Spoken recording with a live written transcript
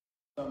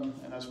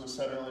And as was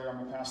said earlier,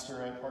 I'm a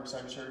pastor at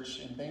Parkside Church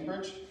in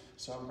Bainbridge,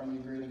 so I'll bring you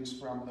greetings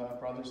from the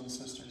brothers and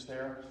sisters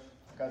there.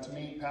 I got to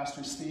meet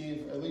Pastor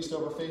Steve, at least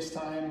over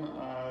FaceTime.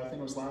 I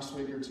think it was last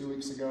week or 2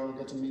 weeks ago.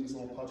 Got to meet his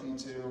little puppy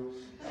too.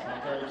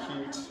 Very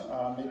cute.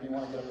 Made me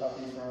want to get a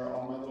puppy for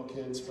all my little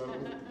kids, but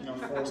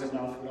 4 is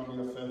enough. We don't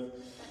need a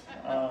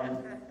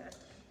fifth.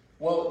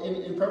 Well,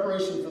 in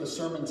preparation for the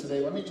sermon today,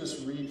 let me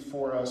just read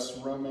for us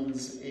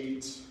Romans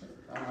 8.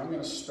 I'm going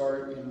to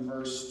start in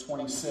verse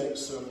 26.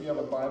 So if you have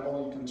a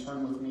Bible, you can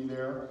turn with me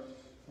there.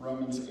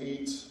 Romans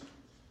 8,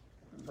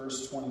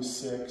 verse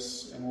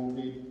 26, and we'll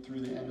read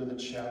through the end of the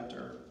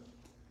chapter.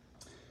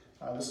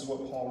 This is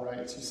what Paul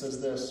writes. He says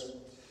this: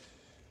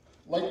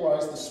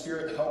 "Likewise, the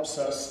Spirit helps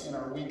us in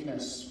our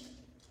weakness,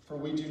 for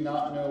we do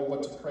not know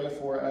what to pray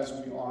for as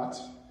we ought,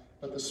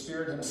 but the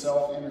Spirit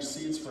himself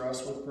intercedes for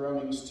us with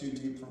groanings too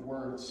deep for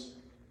words.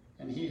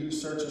 And he who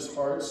searches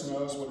hearts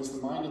knows what is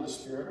the mind of the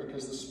Spirit,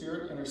 because the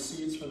Spirit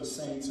intercedes for the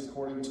saints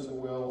according to the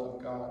will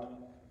of God.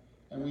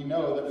 And we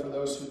know that for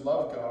those who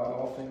love God,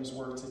 all things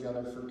work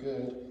together for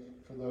good,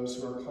 for those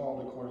who are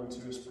called according to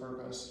his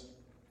purpose.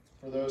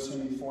 For those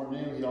whom he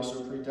foreknew, he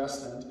also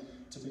predestined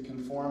to be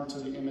conformed to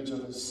the image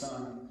of his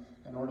Son,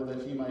 in order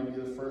that he might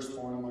be the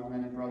firstborn among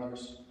many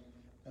brothers.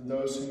 And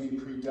those whom he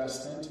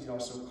predestined, he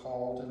also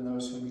called, and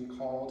those whom he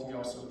called, he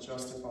also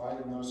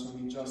justified, and those whom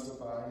he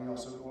justified, he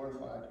also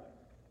glorified.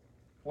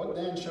 What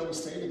then shall we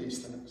say to these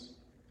things?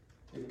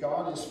 If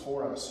God is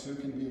for us, who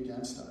can be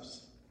against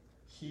us?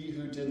 He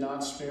who did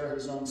not spare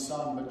his own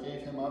Son, but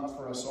gave him up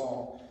for us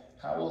all,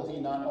 how will he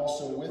not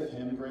also with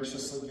him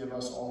graciously give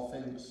us all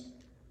things?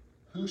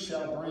 Who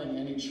shall bring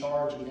any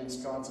charge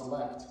against God's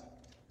elect?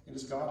 It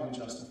is God who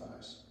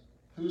justifies.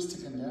 Who is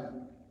to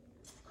condemn?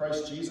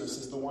 Christ Jesus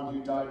is the one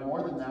who died,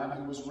 more than that,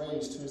 who was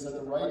raised, who is at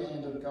the right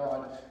hand of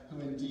God,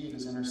 who indeed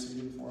is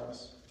interceding for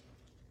us.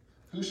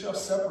 Who shall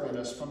separate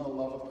us from the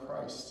love of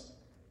Christ?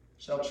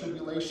 Shall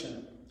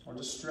tribulation, or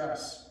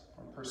distress,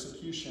 or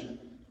persecution,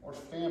 or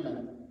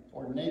famine,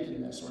 or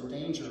nakedness, or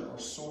danger, or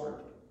sword?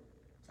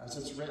 As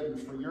it's written,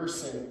 for your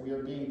sake we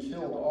are being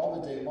killed all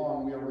the day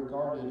long. We are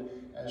regarded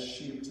as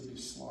sheep to be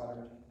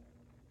slaughtered.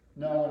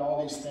 No, in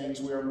all these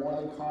things we are more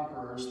than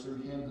conquerors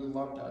through him who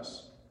loved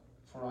us.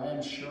 For I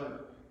am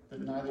sure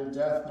that neither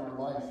death nor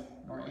life,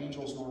 nor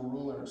angels nor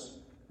rulers,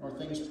 nor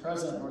things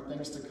present nor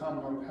things to come,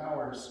 nor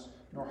powers,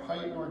 nor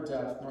height nor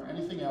depth, nor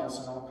anything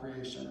else in all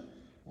creation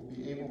will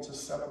be able to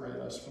separate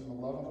us from the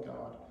love of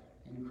God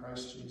in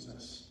Christ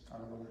Jesus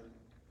our Lord."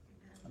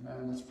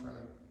 Amen. Let's pray.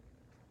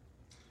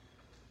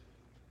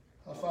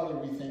 Father,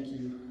 we thank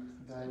you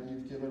that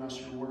you've given us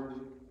your word,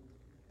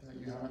 that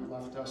you haven't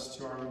left us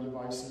to our own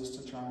devices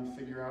to try and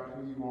figure out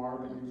who you are,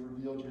 but you've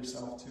revealed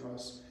yourself to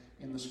us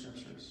in the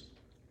scriptures.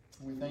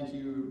 And we thank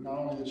you not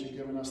only that you've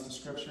given us the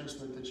scriptures,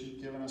 but that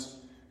you've given us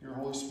your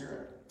Holy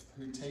Spirit,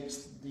 who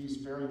takes these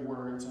very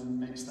words and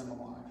makes them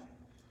alive.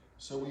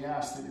 So we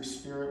ask that your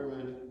Spirit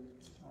would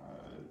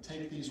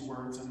take these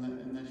words and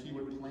that he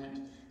would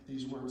plant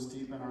these words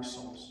deep in our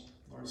souls,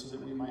 Lord, so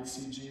that we might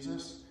see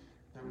Jesus,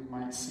 that we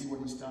might see what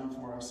he's done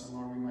for us, and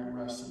Lord, we might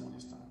rest in what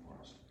he's done for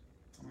us.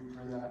 And we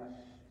pray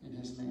that in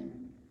his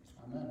name.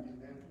 Amen.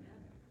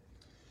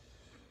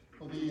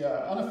 Well, the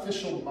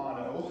unofficial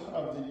motto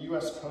of the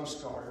U.S.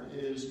 Coast Guard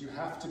is you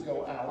have to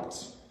go out,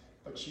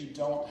 but you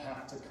don't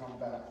have to come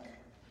back.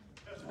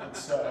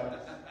 It's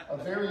a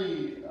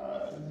very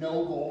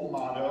noble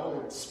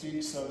motto. It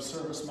speaks of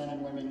servicemen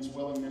and women's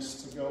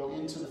willingness to go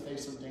into the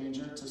face of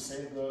danger to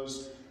save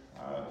those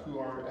who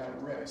are at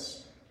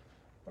risk.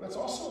 But it's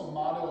also a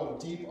motto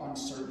of deep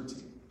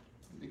uncertainty,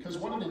 because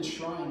what it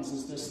enshrines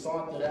is this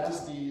thought that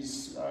as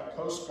these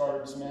Coast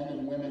Guards men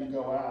and women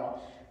go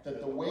out,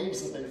 that the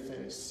waves that they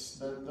face,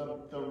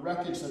 the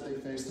wreckage that they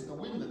face, that the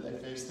wind that they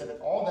face, that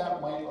all that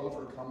might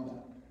overcome them.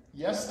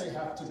 Yes, they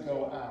have to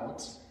go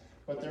out,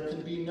 but there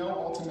can be no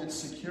ultimate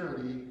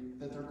security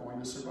that they're going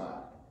to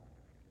survive.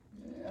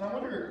 And I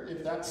wonder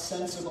if that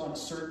sense of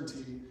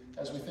uncertainty,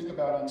 as we think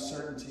about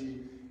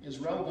uncertainty, is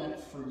relevant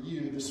for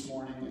you this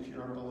morning if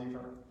you're a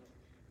believer.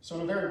 So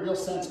in a very real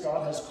sense,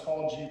 God has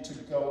called you to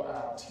go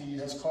out. He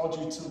has called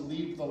you to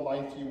leave the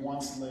life you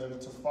once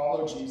lived, to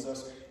follow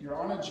Jesus. You're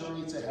on a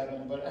journey to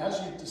heaven, but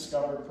as you've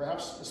discovered,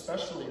 perhaps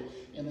especially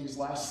in these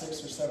last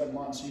 6 or 7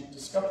 months, you've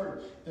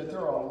discovered that there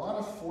are a lot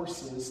of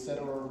forces that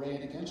are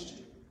arrayed against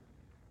you.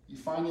 You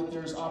find that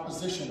there's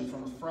opposition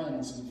from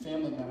friends and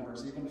family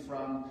members, even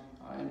from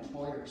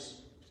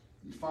employers.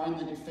 You find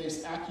that you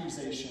face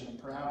accusation,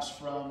 perhaps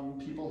from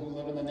people who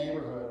live in the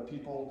neighborhood,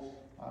 people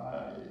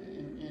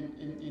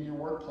in your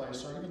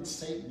workplace, or even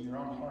Satan, your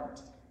own heart.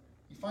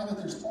 You find that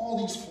there's all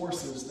these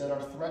forces that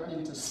are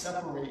threatening to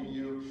separate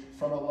you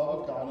from the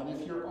love of God. And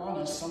if you're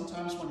honest,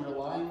 sometimes when you're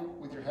lying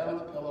with your head on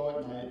the pillow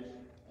at night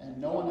and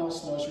no one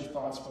else knows your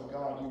thoughts but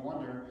God, you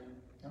wonder,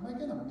 am I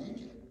going to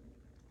make it?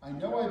 I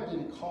know I've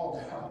been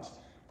called out,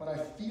 but I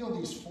feel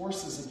these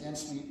forces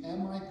against me.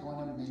 Am I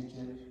going to make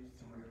it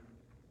through?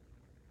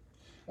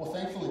 Well,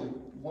 thankfully,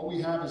 what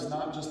we have is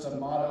not just a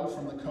motto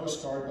from the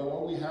Coast Guard, but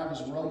what we have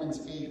is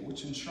Romans 8,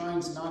 which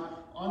enshrines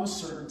not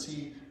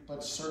uncertainty,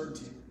 but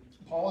certainty.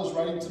 Paul is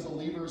writing to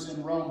believers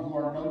in Rome who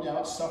are no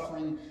doubt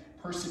suffering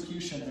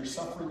persecution. They're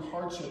suffering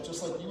hardship,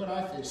 just like you and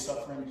I face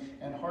suffering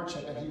and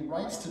hardship. And he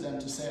writes to them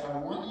to say, I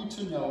want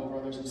you to know,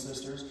 brothers and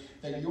sisters,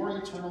 that your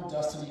eternal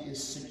destiny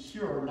is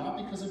secure, not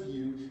because of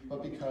you,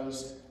 but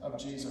because of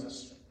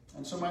Jesus.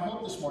 And so my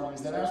hope this morning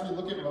is that as we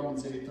look at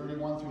Romans 8,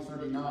 31 through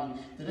 39,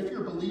 that if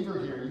you're a believer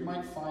here, you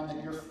might find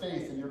that your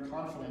faith and your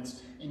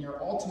confidence in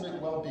your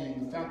ultimate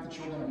well-being, the fact that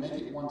you're going to make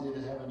it one day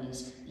to heaven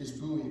is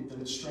buoyed,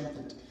 that it's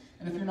strengthened.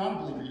 And if you're not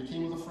a believer, you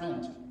came with a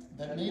friend,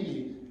 that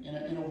maybe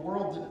in a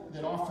world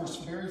that offers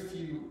very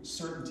few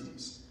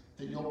certainties,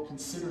 that you'll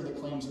consider the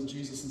claims of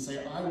Jesus and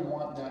say, I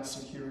want that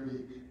security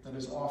that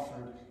is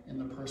offered in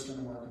the person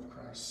and work of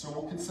Christ. So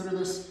we'll consider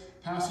this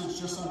passage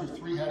just under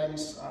 3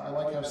 headings. I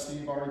like how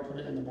Steve already put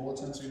it in the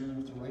bulletin, so you don't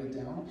have to write it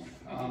down.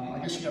 I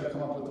guess you got to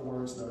come up with the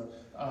words, though.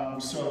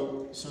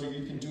 So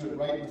you can do it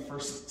right in the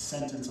first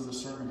sentence of the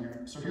sermon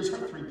here. So here's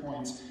our 3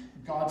 points.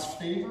 God's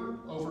favor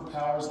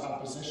overpowers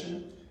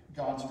opposition.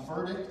 God's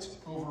verdict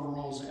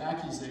overrules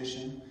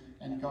accusation.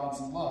 And God's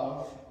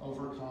love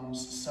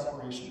overcomes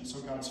separation. So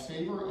God's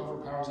favor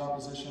overpowers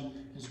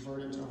opposition. His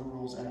verdict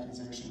overrules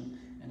accusation.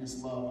 And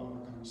his love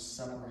overcomes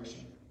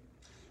separation.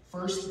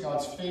 First,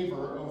 God's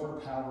favor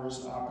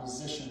overpowers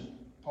opposition.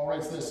 Paul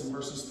writes this in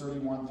verses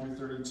 31 through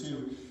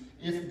 32.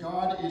 If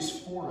God is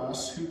for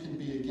us, who can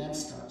be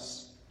against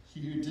us?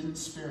 He who didn't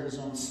spare his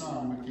own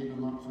son, but gave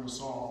him up for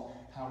us all,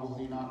 how will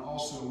he not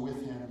also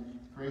with him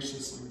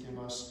graciously give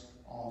us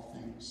all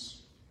things?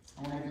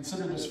 And we're going to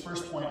consider this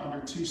first point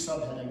under 2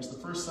 subheadings. The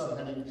first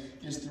subheading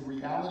is the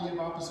reality of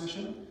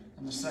opposition,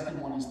 and the second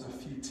one is the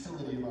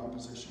futility of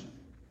opposition.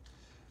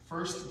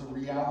 First, the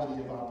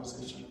reality of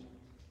opposition.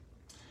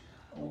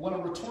 When a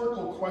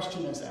rhetorical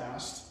question is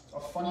asked, a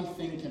funny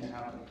thing can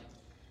happen.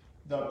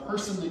 The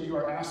person that you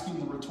are asking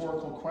the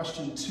rhetorical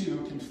question to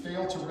can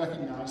fail to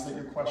recognize that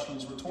your question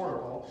is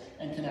rhetorical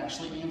and can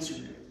actually answer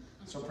you.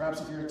 So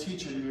perhaps if you're a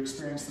teacher, you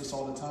experience this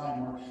all the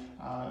time. Or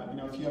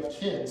if you have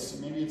kids,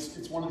 maybe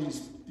it's one of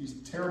these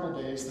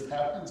terrible days that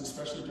happens,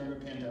 especially during a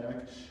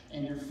pandemic,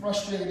 and you're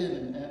frustrated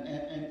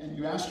and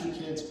you ask your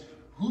kids,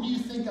 who do you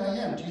think I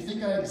am? Do you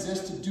think I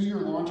exist to do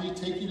your laundry,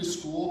 take you to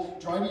school,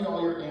 drive you to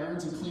all your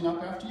errands, and clean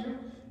up after you?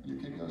 And your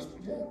kid goes,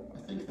 yeah,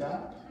 I think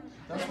that.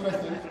 That's what I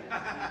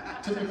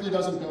think. Typically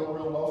doesn't go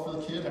real well for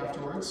the kid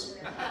afterwards.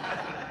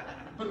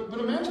 But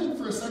imagine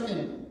for a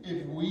second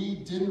if we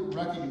didn't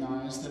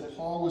recognize that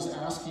Paul was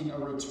asking a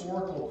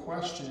rhetorical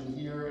question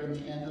here in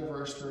the end of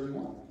verse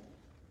 31.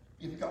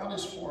 If God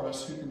is for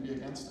us, who can be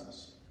against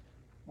us?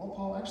 Well,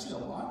 Paul, actually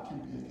a lot can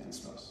be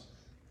against us.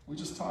 We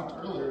just talked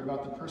earlier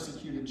about the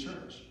persecuted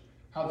church,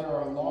 how there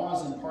are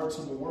laws in parts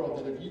of the world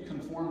that if you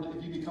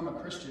become a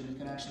Christian, you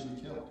can actually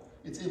be killed.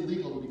 It's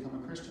illegal to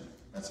become a Christian.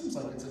 That seems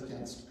like it's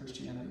against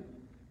Christianity.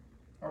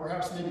 Or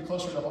perhaps maybe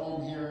closer to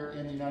home here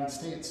in the United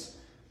States,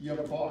 you have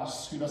a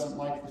boss who doesn't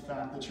like the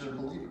fact that you're a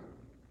believer.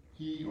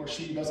 He or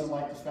she doesn't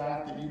like the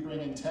fact that you bring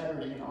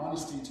integrity and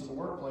honesty to the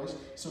workplace,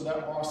 so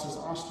that boss has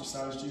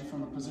ostracized you from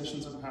the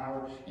positions of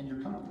power in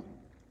your company.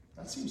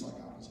 That seems like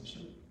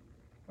opposition.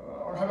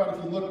 Or how about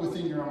if you look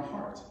within your own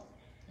heart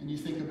and you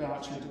think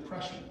about your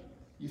depression,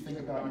 you think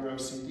about your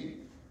OCD,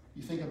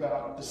 you think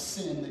about the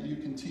sin that you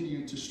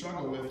continue to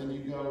struggle with, and you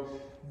go,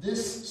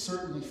 this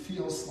certainly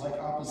feels like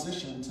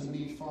opposition to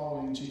me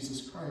following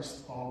Jesus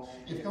Christ, Paul.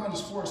 If God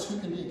is for us, who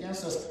can be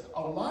against us?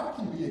 A lot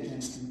can be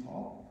against him,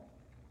 Paul.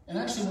 And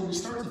actually, when we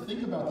start to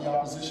think about the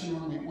opposition,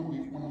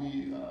 when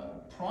we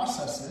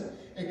process it,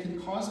 it can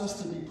cause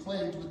us to be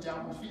plagued with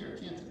doubt and fear,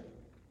 can't it?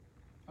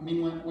 I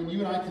mean, when you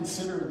and I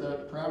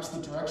consider perhaps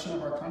the direction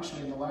of our country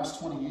in the last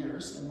 20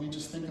 years, and we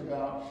just think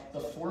about the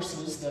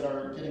forces that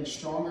are getting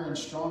stronger and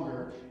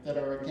stronger that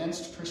are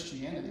against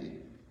Christianity,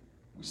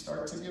 we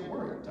start to get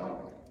worried, don't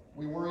we?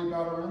 We worry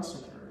about our own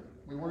security.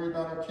 We worry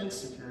about our kids'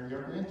 security,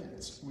 our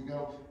grandkids. We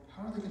go,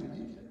 how are they going to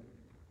make it?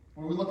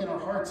 When we look in our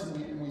hearts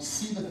and we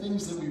see the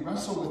things that we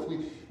wrestle with,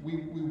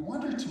 we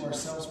wonder to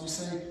ourselves, we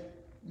say,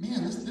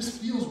 man, this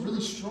feels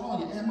really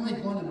strong. Am I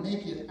going to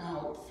make it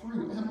out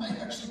through? Am I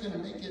actually going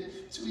to make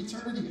it to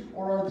eternity?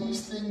 Or are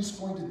these things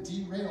going to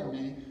derail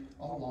me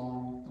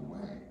along the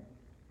way?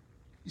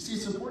 You see,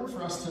 it's important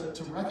for us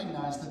to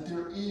recognize that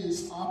there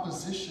is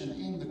opposition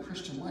in the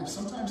Christian life.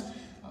 Sometimes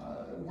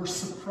we're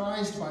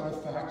surprised by the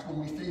fact when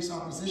we face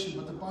opposition,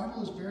 but the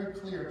Bible is very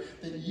clear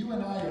that you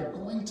and I are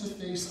going to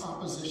face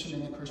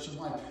opposition in the Christian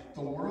life.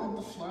 The world,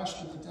 the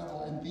flesh, and the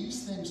devil, and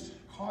these things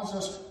cause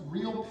us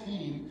real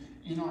pain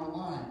in our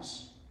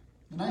lives.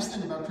 The nice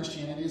thing about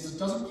Christianity is it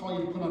doesn't call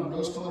you to put on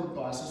rose-colored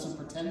glasses and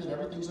pretend that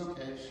everything's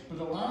okay, but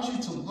it allows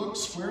you to look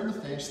square in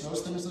the face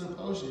those things that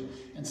oppose you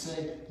and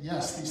say,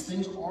 yes, these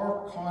things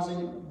are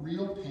causing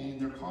real pain,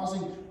 they're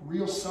causing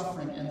real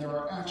suffering, and there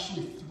are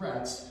actually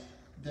threats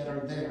that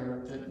are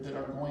there that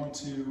are going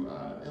to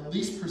at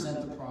least present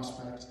the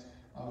prospect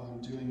of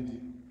undoing me.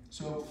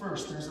 So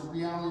first, there's a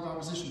reality of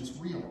opposition. It's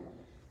real.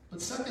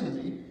 But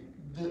secondly,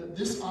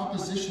 this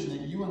opposition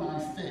that you and I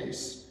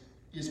face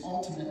is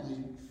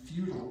ultimately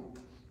futile.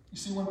 You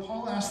see, when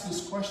Paul asks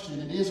this question,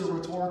 it is a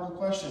rhetorical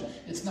question.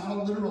 It's not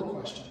a literal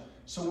question.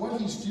 So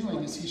what he's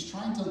doing is he's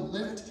trying to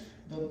lift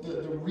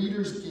the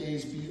reader's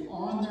gaze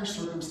beyond their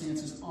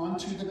circumstances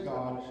onto the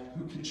God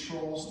who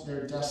controls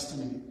their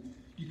destiny.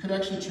 You could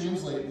actually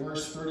translate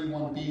verse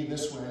 31b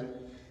this way: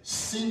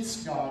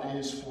 since God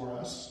is for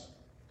us,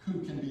 who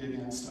can be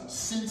against us?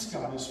 Since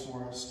God is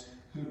for us,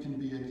 who can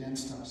be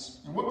against us?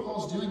 And what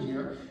Paul's doing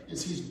here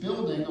is he's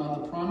building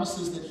on the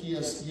promises that he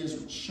has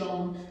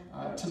shown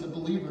to the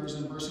believers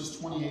in verses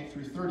 28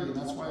 through 30, and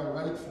that's why I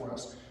read it for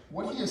us.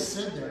 What he has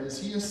said there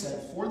is he has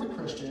said, for the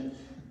Christian,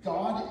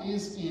 God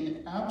is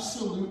in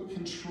absolute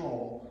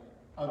control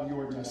of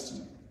your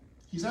destiny.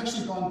 He's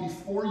actually gone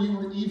before you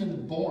were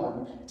even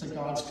born to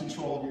God's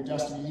control of your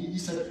destiny. He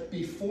said,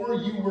 before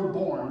you were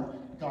born,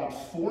 God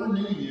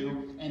foreknew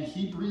you, and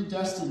he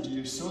predestined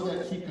you so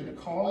that he could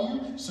call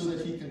you, so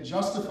that he could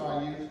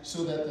justify you,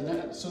 so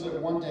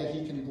that one day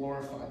he can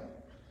glorify you.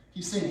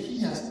 He's saying he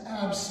has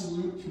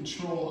absolute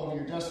control over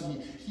your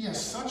destiny. He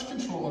has such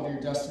control over your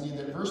destiny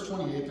that verse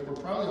 28, that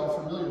we're probably all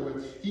familiar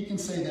with, he can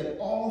say that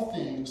all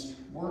things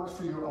work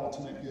for your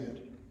ultimate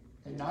good.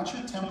 Okay, not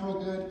your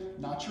temporal good,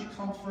 not your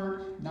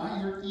comfort,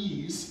 not your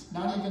ease,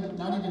 not even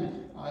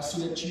so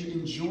that you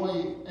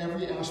enjoy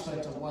every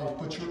aspect of life,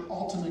 but your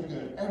ultimate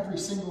good. Every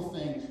single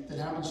thing that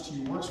happens to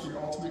you works for your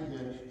ultimate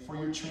good, for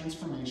your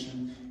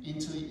transformation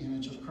into the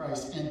image of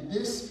Christ. And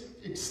this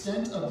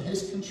extent of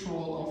his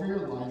control over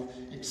your life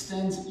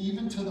extends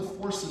even to the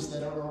forces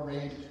that are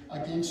arrayed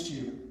against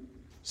you.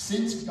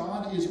 Since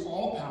God is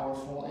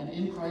all-powerful and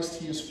in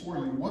Christ he is for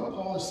you, what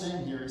Paul is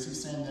saying here is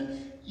he's saying that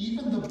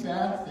even the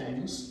bad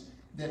things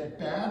that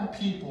bad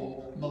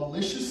people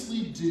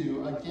maliciously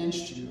do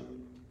against you,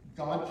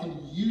 God can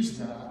use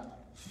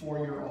that for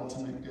your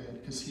ultimate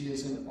good because he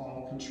is in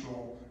all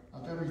control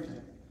of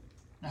everything.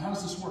 Now, how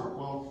does this work?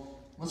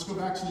 Well, let's go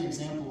back to the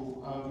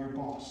example of your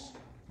boss.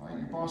 Right?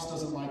 Your boss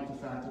doesn't like the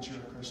fact that you're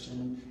a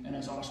Christian and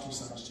has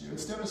ostracized you.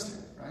 It's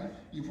devastating, right?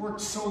 You've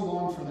worked so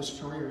long for this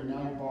career, and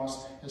now your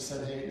boss has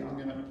said, hey, I'm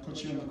going to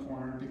put you in the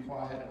corner, be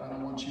quiet. I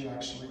don't want you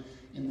actually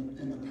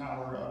in the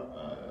power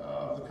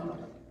of the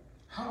company.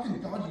 How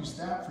can God use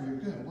that for your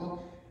good?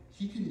 Well,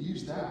 he can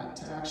use that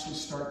to actually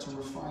start to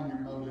refine your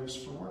motives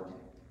for working.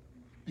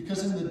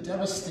 Because in the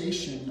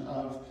devastation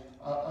of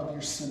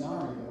your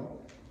scenario,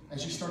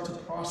 as you start to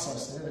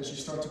process it, as you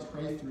start to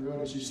pray through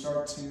it, as you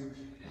start to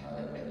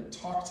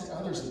talk to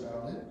others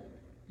about it,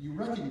 you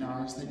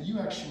recognize that you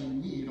actually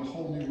need a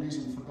whole new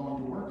reason for going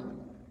to work in the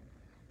morning.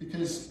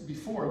 Because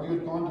before, you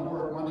had gone to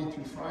work Monday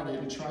through Friday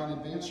to try and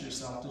advance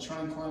yourself, to try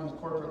and climb the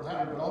corporate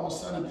ladder, but all of a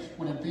sudden,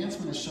 when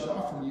advancement is shut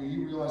off from you,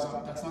 you realize,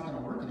 oh, that's not going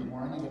to work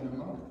anymore. I need a new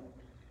motive.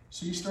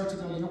 So you start to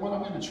go, you know what,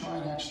 I'm going to try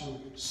and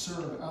actually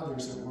serve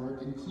others at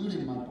work,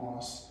 including my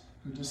boss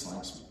who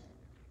dislikes me.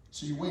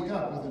 So you wake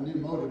up with a new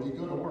motive. You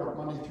go to work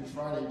Monday through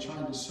Friday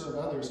trying to serve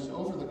others. And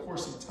over the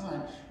course of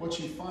time, what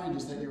you find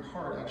is that your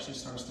heart actually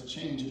starts to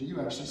change. And you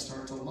actually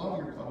start to love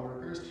your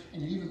coworkers.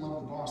 And you even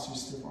love the boss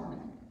who's stiff-arming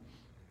you.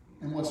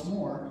 And what's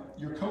more,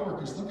 your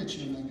coworkers look at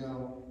you and they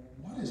go,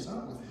 what is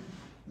up with him?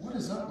 What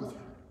is up with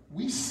her?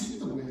 We see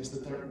the ways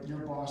that your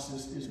boss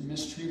is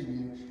mistreating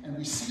you. And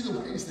we see the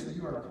ways that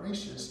you are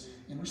gracious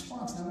in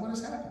response. Now, what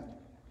has happened?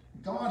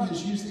 God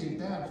has used a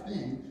bad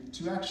thing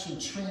to actually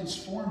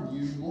transform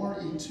you more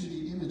into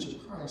the image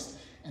of Christ,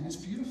 and it's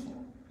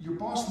beautiful. Your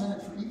boss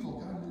meant it for evil,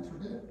 God meant it for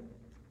good.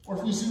 Or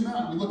if we zoom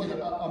out and we look at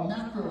a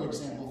macro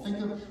example, think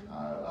of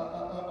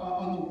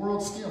on the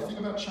world scale, think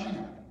about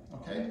China,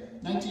 okay?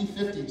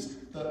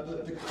 1950s,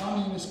 the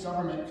communist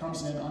government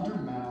comes in under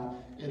Mao,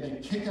 and they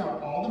kick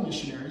out all the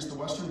missionaries, the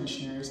Western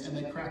missionaries, and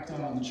they crack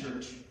down on the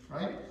church,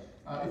 right?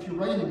 If you're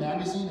writing a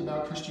magazine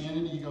about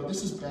Christianity, you go,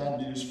 this is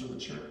bad news for the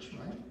church,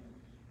 right?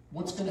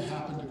 What's going to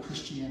happen to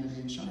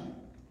Christianity in China?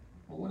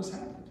 Well, what has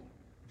happened?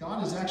 God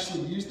has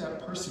actually used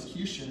that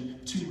persecution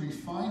to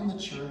refine the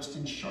church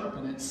and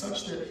sharpen it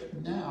such that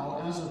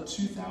now, as of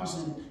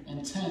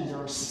 2010, there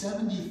are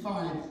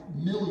 75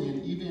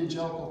 million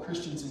evangelical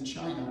Christians in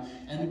China.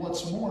 And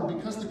what's more,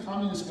 because the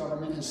communist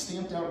government has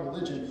stamped out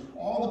religion,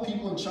 all the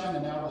people in China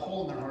now have a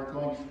hole in their heart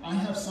going, I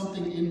have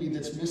something in me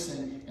that's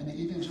missing, and the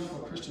evangelical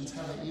Christians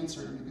have the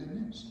answer in the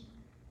good news.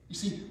 You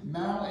see,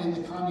 Mao and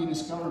the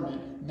communist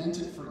government meant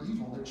it for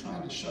evil. They're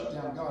trying to shut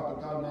down God,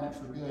 but God meant it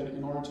for good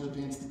in order to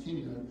advance the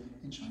kingdom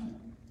in China.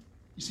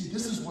 You see,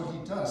 this is what he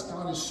does.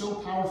 God is so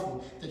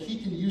powerful that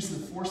he can use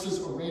the forces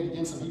arrayed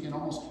against him. He can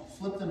almost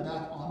flip them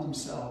back on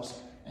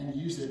themselves and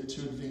use it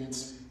to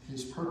advance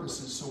his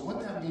purposes. So what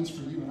that means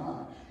for you and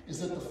I is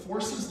that the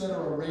forces that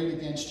are arrayed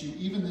against you,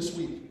 even this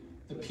week,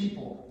 the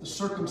people, the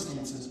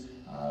circumstances,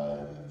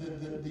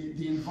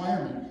 the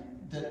environment,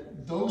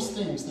 that those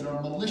things that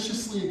are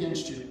maliciously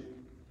against you,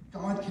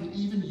 God can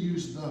even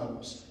use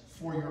those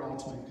for your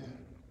ultimate good.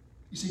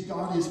 You see,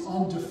 God is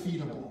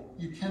undefeatable.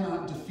 You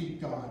cannot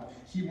defeat God.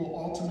 He will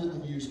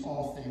ultimately use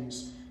all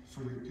things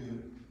for your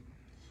good.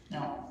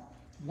 Now,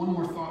 one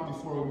more thought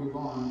before we move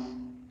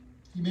on.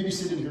 You may be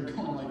sitting here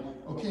going like,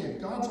 okay, if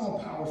God's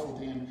all powerful,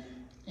 Dan,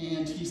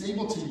 and he's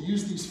able to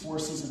use these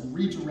forces and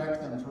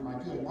redirect them for my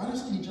good, why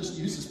doesn't he just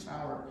use his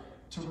power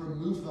to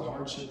remove the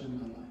hardship in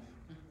my life?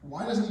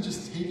 Why doesn't he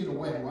just take it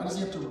away? Why does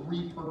he have to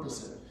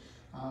repurpose it?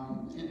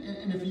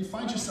 And if you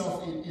find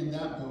yourself in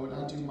that boat,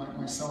 I do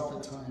myself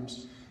at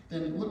times,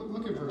 then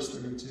look at verse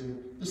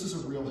 32. This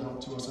is a real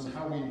help to us on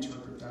how we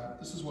interpret that.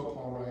 This is what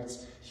Paul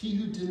writes. He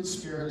who didn't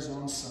spare his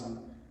own son,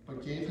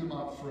 but gave him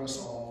up for us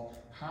all,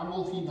 how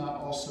will he not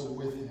also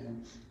with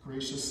him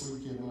graciously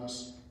give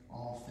us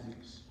all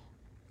things?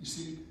 You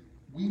see,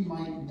 we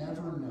might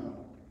never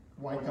know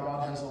why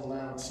God has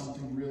allowed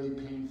something really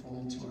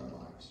painful into our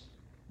lives.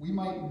 We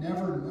might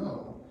never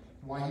know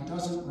why he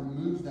doesn't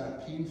remove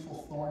that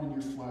painful thorn in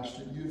your flesh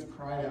that you have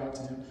cried out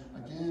to him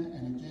again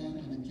and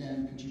again and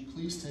again. Could you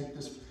please take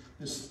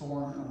this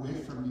thorn away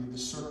from you,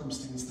 this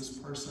circumstance, this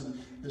person,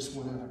 this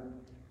whatever.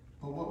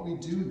 But what we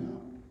do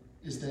know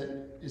is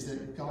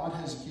that God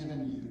has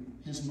given you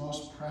his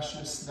most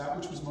precious, that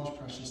which was most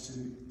precious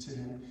to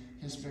him,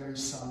 his very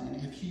son.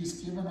 And if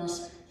he's given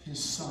us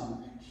his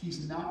son,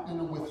 he's not going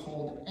to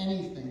withhold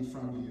anything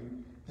from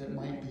you that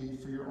might be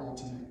for your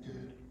ultimate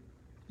good.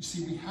 You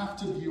see, we have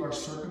to view our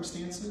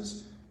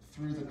circumstances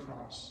through the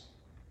cross.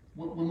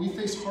 When we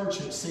face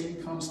hardship,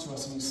 Satan comes to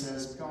us and he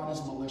says, God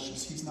is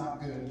malicious, he's not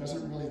good, he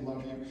doesn't really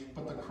love you.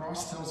 But the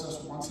cross tells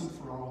us once and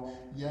for all,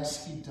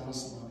 yes, he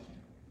does love you.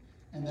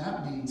 And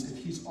that means if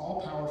he's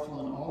all-powerful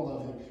and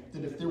all-loving,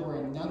 that if there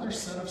were another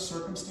set of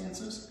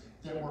circumstances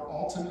that were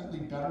ultimately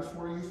better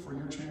for you, for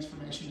your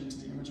transformation into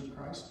the image of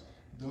Christ,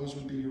 those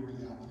would be your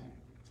reality.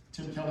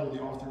 Tim Keller,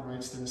 the author,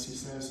 writes this. He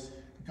says,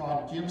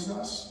 God gives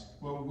us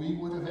what we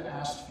would have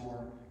asked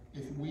for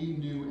if we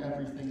knew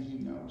everything he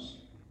knows.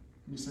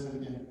 Let me say that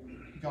again.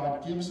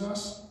 God gives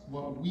us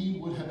what we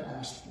would have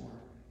asked for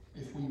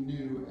if we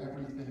knew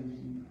everything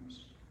he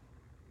knows.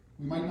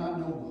 We might not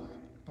know why,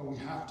 but we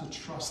have to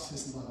trust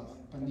his love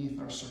beneath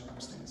our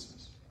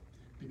circumstances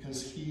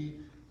because he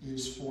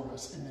is for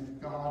us. And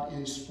if God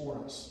is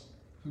for us,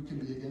 who can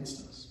be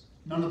against us?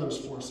 None of those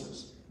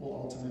forces will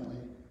ultimately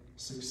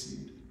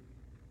succeed.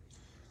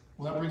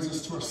 Well, that brings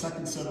us to our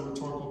second set of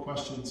rhetorical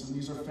questions, and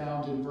these are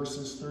found in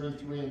verses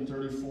 33 and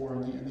 34.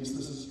 And this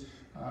is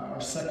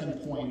our second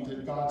point,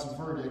 that God's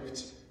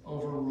verdict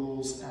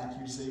overrules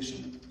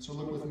accusation. So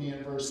look with me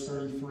at verse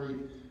 33.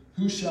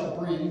 Who shall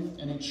bring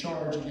any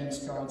charge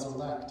against God's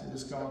elect? It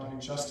is God who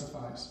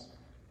justifies.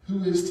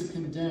 Who is to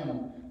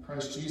condemn?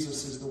 Christ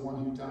Jesus is the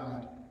one who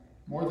died.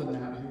 More than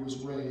that, who was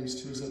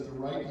raised, who is at the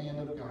right hand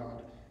of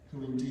God,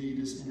 who indeed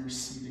is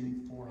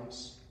interceding for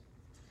us.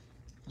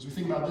 As we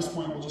think about this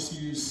point, we'll just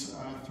use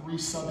three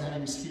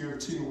subheadings here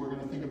too. We're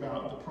going to think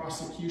about the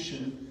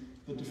prosecution,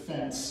 the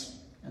defense,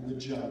 and the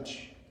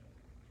judge.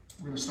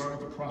 We're going to start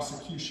with the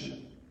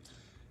prosecution.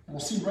 And we'll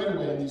see right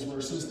away in these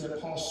verses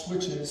that Paul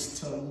switches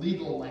to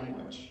legal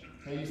language.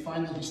 Okay, you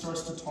find that he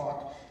starts to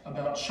talk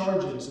about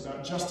charges,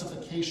 about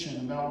justification,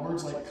 about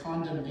words like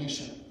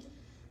condemnation.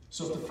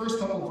 So if the first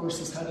couple of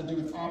verses had to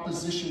do with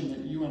opposition that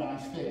you and I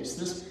face,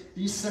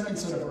 these second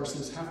set of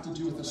verses have to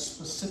do with a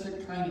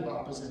specific kind of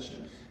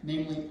opposition,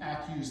 namely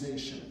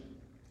accusation.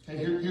 Okay,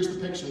 here's the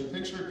picture. The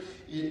picture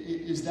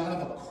is that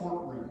of a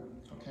courtroom.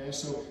 Okay,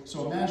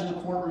 so imagine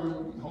a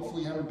courtroom.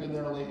 Hopefully you haven't been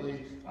there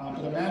lately,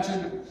 but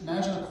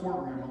imagine a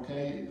courtroom,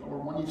 okay, or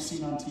one you've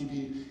seen on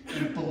TV.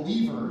 And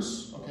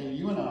believers, okay,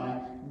 you and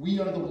I, we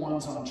are the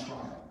ones on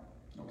trial.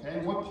 Okay,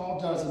 and what Paul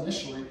does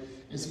initially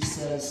is he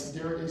says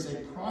there is a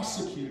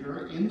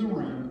prosecutor in the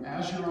room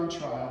as you're on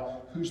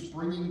trial who's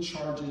bringing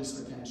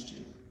charges against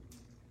you.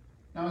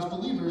 Now, as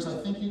believers, I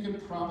think you can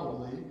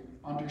probably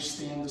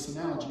understand this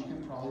analogy. You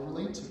can probably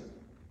relate to it.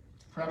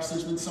 Perhaps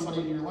there's been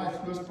somebody in your life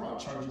who has brought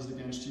charges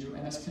against you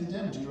and has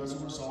condemned you as a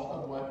result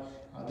of what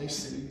they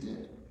say you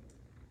did.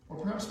 Or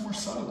perhaps more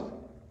subtly,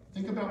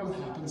 think about what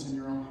happens in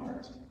your own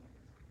heart.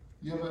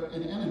 You have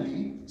an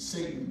enemy,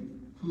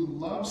 Satan, who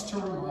loves to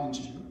remind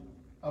you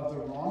of the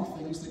wrong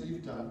things that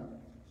you've done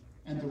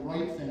and the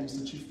right things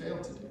that you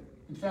failed to do.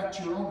 In fact,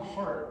 your own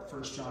heart,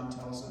 1 John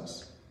tells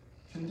us,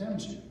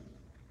 condemns you.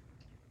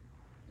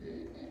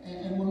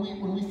 And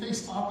when we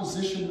face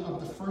opposition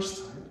of the first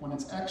type, when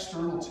it's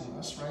external to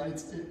us, right,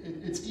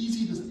 it's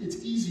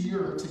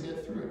easier to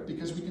get through it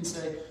because we can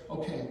say,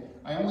 okay,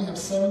 I only have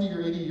 70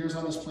 or 80 years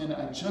on this planet.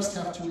 I just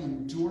have to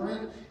endure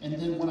it, and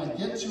then when I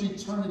get to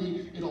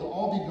eternity, it'll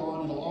all be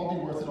gone. It'll all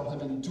be worth it. I'll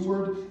have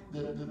endured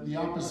the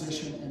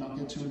opposition, and I'll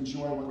get to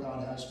enjoy what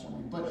God has for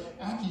me. But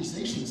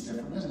accusation is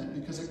different, isn't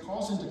it? Because it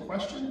calls into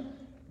question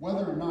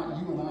whether or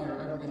not you and I are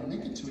ever going to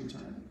make it to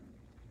eternity.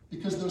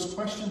 Because those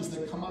questions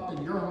that come up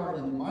in your heart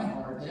and in my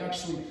heart, they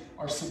actually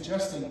are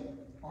suggesting,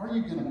 are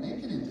you going to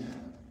make it into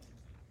heaven?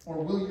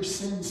 Or will your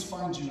sins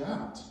find you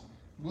out?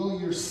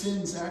 Will your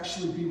sins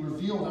actually be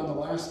revealed on the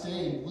last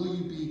day? And will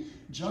you be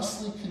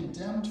justly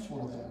condemned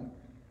for them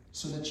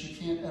so that you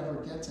can't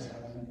ever get to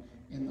heaven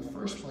in the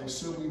first place?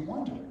 So we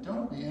wonder,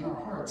 don't we, in our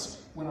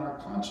hearts, when our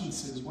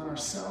consciences, when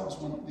ourselves,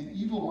 when the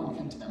evil one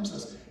condemns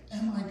us,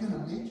 am I going to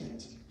make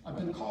it? I've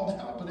been called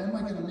out, but am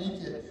I going to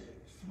make it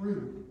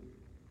through?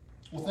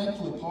 Well,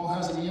 thankfully, Paul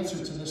has an answer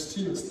to this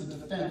too. It's the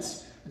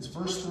defense. It's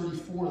verse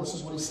 34. This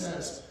is what he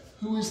says.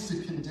 Who is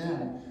to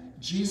condemn?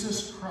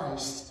 Jesus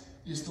Christ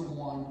is the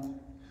one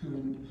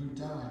who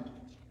died.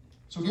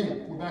 So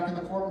again, we're back in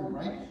the courtroom,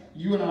 right?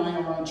 You and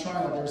I are on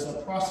trial. There's a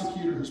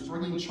prosecutor who's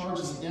bringing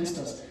charges against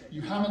us.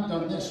 You haven't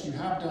done this. You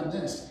have done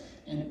this.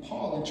 And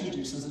Paul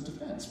introduces a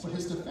defense. But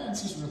his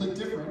defense is really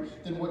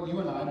different than what you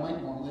and I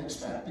might normally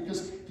expect.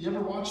 Because if you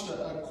ever watched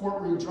a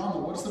courtroom drama,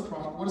 what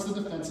does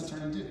the defense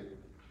attorney do?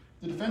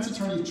 The defense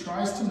attorney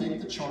tries to make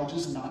the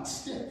charges not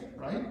stick,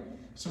 right?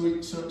 So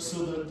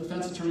the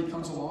defense attorney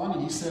comes along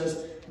and he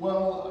says,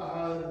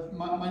 well,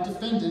 my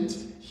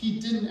defendant,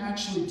 he didn't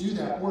actually do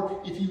that. Or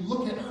if you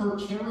look at her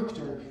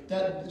character,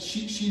 that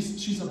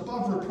she's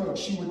above reproach.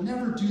 She would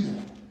never do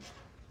that.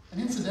 And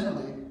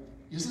incidentally,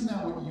 isn't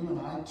that what you and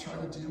I try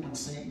to do when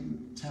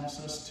Satan tempts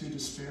us to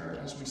despair,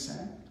 as we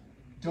sang?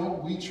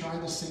 Don't we try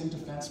the same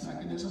defense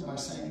mechanism by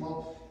saying,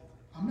 well,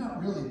 I'm not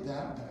really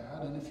that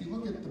bad, and if you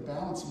look at the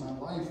balance of my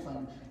life,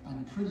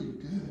 I'm pretty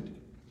good.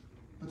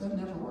 But that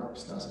never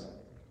works, does it?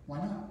 Why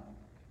not?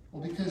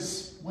 Well,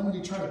 because when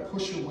we try to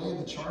push away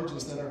the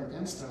charges that are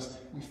against us,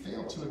 we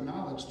fail to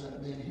acknowledge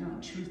that the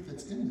inherent truth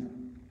that's in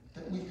them,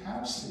 that we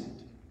have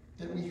sinned,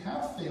 that we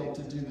have failed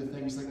to do the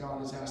things that God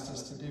has asked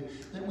us to do,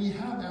 that we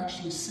have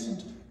actually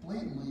sinned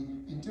blatantly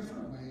in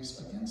different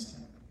ways against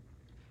him.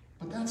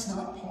 But that's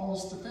not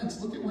Paul's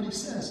defense. Look at what he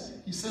says.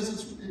 He says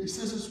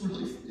it's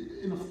really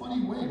in a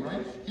funny way,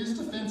 right? His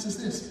defense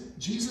is this: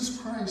 Jesus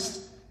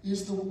Christ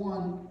is the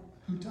one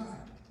who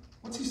died.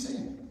 What's he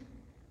saying?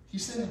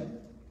 He's saying,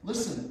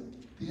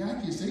 listen, the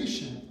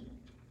accusation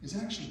is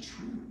actually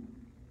true.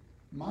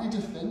 My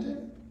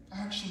defendant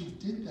actually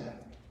did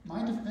that. My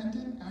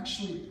defendant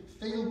actually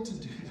failed to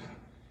do that.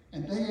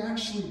 And they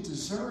actually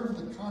deserve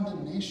the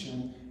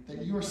condemnation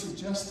that you are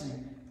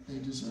suggesting they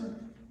deserve.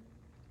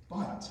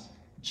 But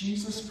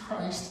Jesus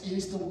Christ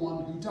is the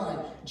one who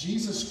died.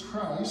 Jesus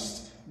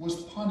Christ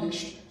was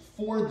punished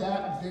for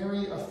that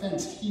very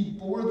offense. He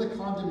bore the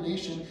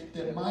condemnation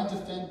that my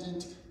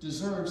defendant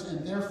deserves,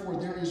 and therefore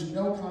there is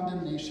no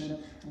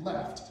condemnation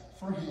left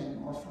for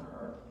him or for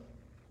her.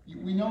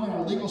 We know in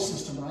our legal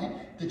system,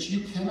 right, that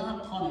you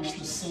cannot punish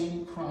the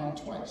same crime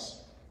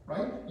twice,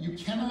 right? You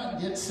cannot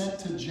get sent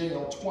to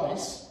jail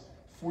twice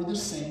for the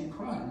same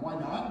crime. Why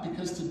not?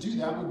 Because to do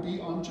that would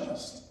be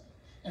unjust.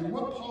 And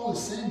what Paul is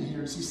saying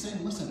here is he's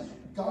saying, listen,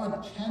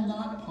 God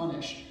cannot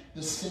punish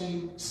the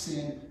same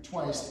sin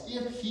twice.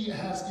 If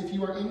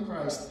you are in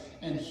Christ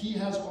and he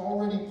has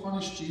already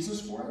punished Jesus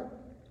for it,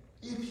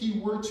 if he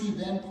were to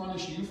then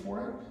punish you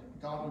for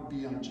it, God would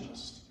be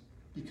unjust,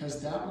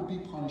 because that would be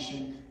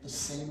punishing the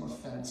same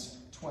offense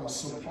twice.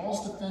 So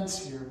Paul's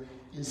defense here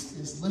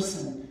is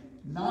listen,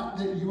 not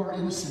that you are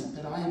innocent,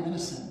 that I am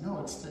innocent. No,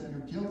 it's that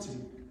you're guilty,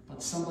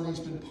 but somebody's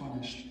been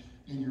punished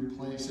in your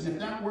place. And if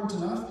that weren't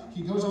enough,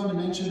 he goes on to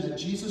mention that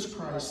Jesus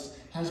Christ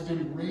has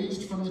been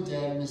raised from the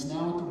dead and is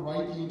now at the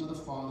right hand of the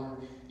Father,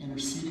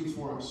 interceding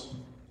for us.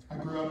 I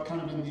grew up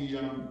kind of in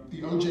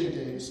the OJ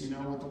days,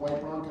 with the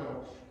white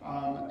Bronco,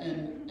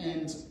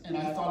 and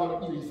I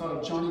thought of you thought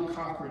of Johnny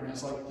Cochran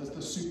as like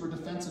the super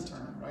defense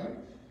attorney, right?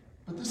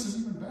 But this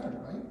is even better,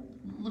 right?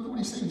 Look at what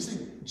he's saying. He's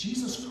saying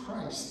Jesus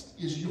Christ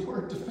is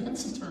your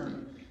defense attorney.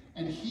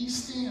 And he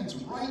stands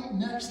right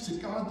next to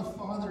God the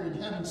Father in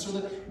heaven, so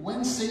that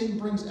when Satan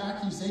brings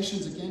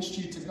accusations against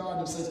you to God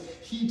and says,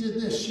 he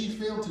did this, she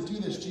failed to do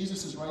this,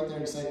 Jesus is right there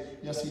to say,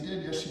 yes, he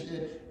did, yes, she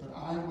did, but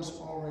I was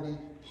already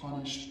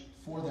punished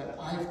for that.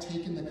 I've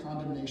taken the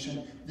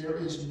condemnation. There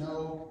is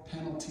no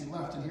penalty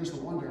left. And here's the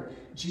wonder.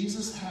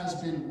 Jesus has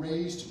been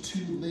raised to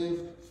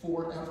live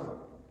forever.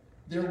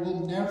 There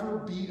will never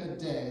be a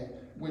day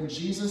when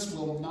Jesus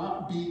will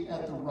not be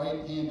at the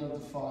right hand of the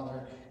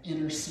Father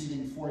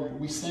interceding for you.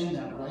 We sang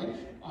that, right?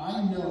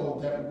 I know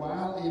that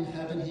while in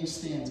heaven he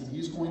stands, and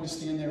he's going to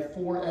stand there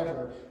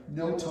forever,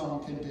 no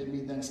tongue can bid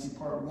me thence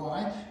depart.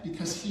 Why?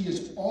 Because he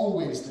is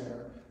always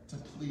there to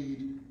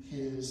plead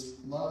his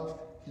love,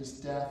 his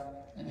death,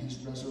 and his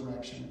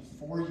resurrection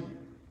for you.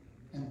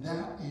 And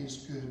that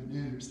is good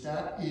news.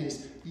 That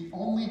is the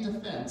only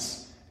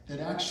defense that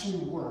actually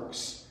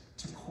works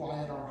to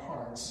quiet our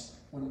hearts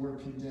when we're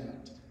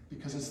condemned,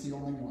 because it's the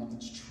only one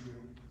that's true.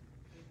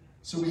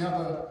 So we have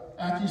an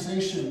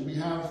accusation, we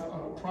have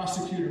a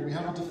prosecutor, we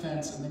have a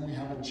defense, and then we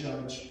have a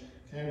judge.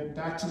 Okay,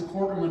 back to the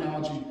courtroom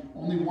analogy,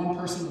 only one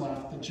person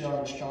left, the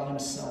judge, God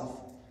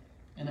himself.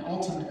 And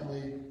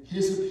ultimately,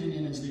 his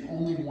opinion is the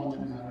only one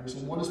that matters.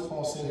 And what does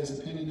Paul say his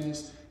opinion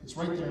is? It's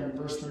right there in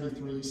verse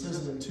 33. He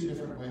says it in two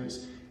different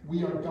ways.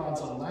 We are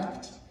God's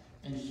elect,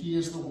 and he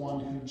is the one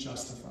who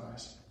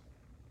justifies.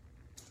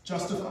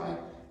 Justify,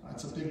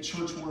 it's a big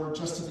church word.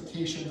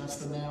 Justification, that's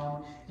the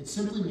noun. It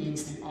simply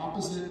means the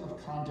opposite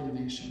of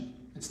condemnation.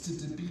 It's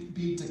to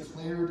be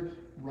declared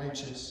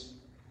righteous.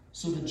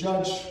 So the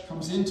judge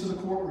comes into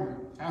the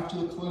courtroom after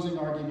the closing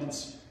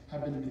arguments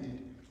have been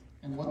made.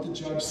 And what the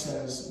judge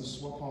says, this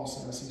is what Paul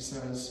says. He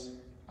says,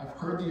 I've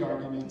heard the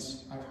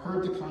arguments, I've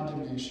heard the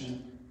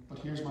condemnation, but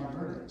here's my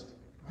verdict: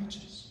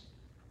 righteous.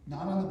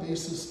 Not on the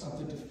basis of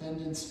the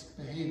defendant's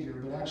behavior,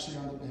 but actually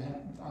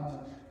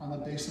on the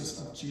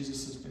basis of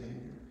Jesus' behavior.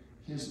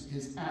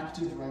 His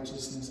active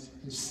righteousness,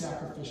 his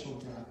sacrificial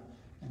death,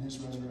 and his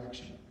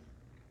resurrection.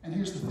 And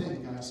here's the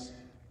thing, guys.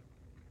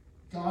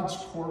 God's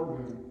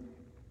courtroom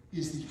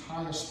is the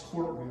highest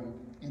courtroom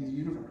in the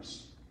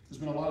universe. There's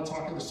been a lot of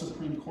talk of the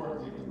Supreme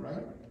Court lately,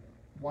 right?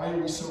 Why are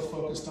we so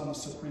focused on the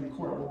Supreme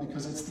Court? Well,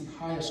 because it's the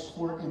highest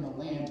court in the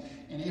land,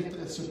 and if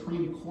the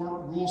Supreme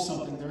Court rules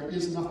something, there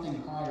is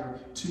nothing higher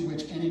to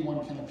which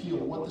anyone can appeal.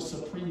 What the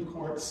Supreme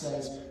Court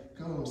says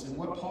goes. And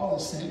what Paul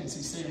is saying is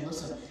he's saying,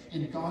 listen,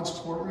 in God's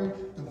courtroom,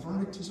 the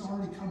verdict has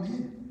already come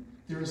in.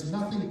 There is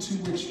nothing to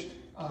which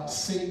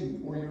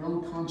Satan or your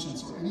own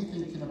conscience or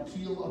anything can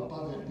appeal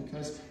above it,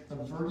 because the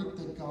verdict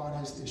that God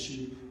has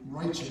issued,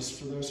 righteous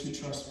for those who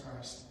trust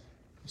Christ,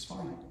 is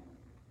final.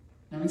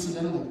 Now,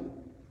 incidentally,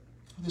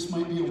 this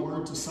might be a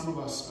word to some of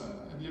us.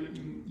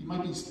 You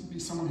might be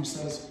someone who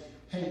says,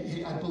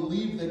 hey, I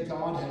believe that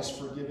God has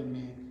forgiven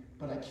me,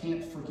 but I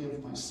can't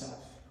forgive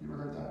myself. You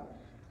ever heard that?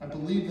 I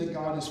believe that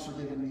God has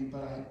forgiven me,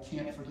 but I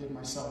can't forgive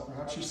myself.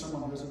 Perhaps you're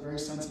someone who has a very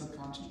sensitive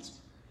conscience.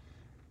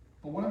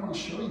 But what I want to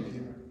show you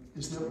here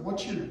is that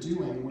what you're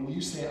doing when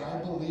you say, I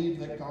believe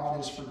that God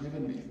has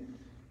forgiven me,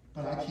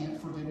 but I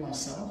can't forgive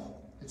myself,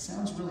 it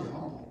sounds really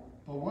humble.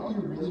 But what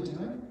you're really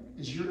doing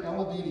is you're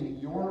elevating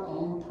your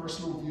own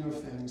personal view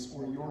of things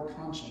or your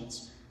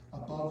conscience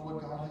above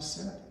what God has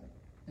said.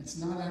 It's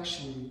not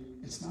actually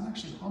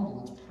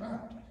humble, it's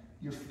proud.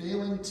 You're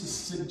failing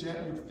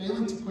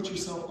to put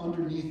yourself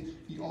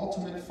underneath the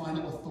ultimate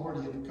final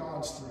authority of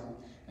God's throne.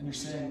 And you're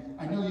saying,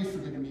 I know you've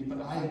forgiven me,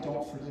 but I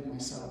don't forgive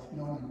myself.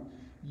 No.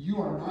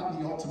 You are not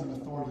the ultimate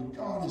authority.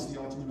 God is the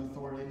ultimate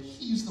authority, and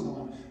He's the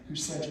one who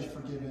said you're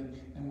forgiven.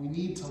 And we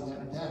need to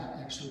let that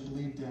actually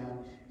bleed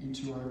down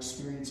into our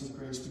experience of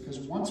grace, because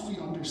once we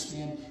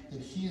understand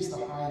that He is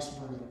the highest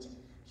verdict,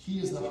 He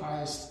is the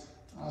highest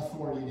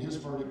authority, and His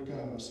verdict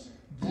goes,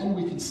 then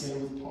we can say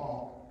with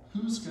Paul,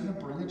 who's going to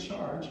bring a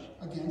charge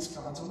against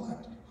God's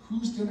elect?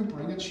 Who's going to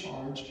bring a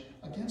charge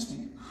against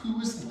me? Who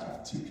is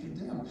left to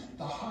condemn?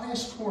 The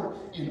highest court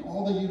in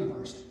all the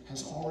universe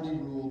has already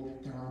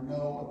ruled. There are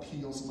no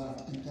appeals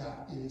left, and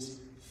that is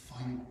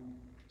final.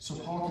 So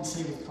Paul can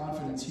say with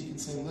confidence, he can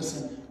say,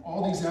 listen,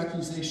 all these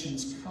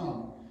accusations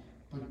come,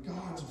 but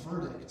God's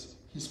verdict,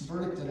 His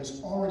verdict that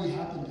has already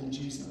happened in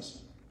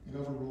Jesus, it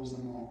overrules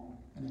them all,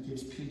 and it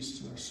gives peace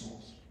to our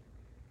souls.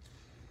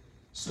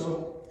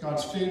 So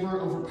God's favor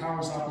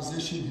overpowers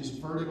opposition, His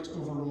verdict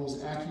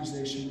overrules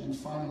accusation, and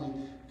finally,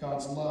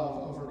 God's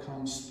love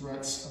overcomes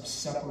threats of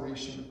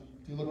separation.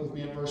 If you look with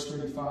me at verse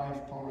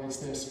 35, Paul writes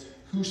this,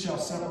 who shall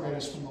separate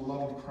us from the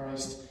love of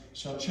Christ?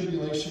 Shall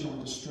tribulation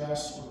or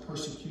distress or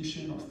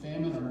persecution or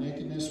famine or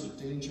nakedness or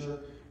danger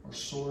or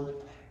sword?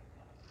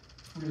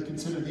 We're going to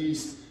consider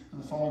these in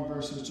the following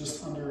verses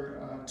just under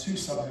two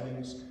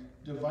subheadings,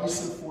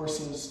 divisive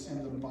forces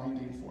and the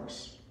binding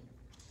force.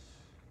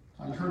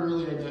 You heard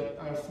earlier that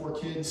I have 4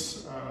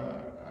 kids.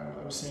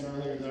 I was saying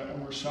earlier that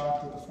when we're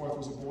shocked that the 4th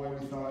was a boy,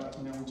 we thought,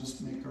 we'll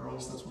just make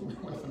girls. That's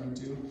what my wife and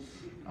I do.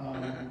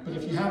 But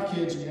if you have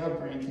kids or you have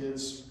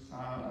grandkids,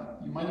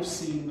 you might have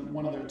seen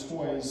one of their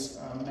toys,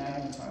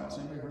 magnet tiles.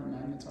 Anybody heard of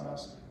magnet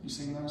tiles? You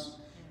seen those?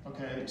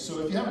 Okay,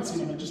 so if you haven't seen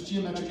them, they're just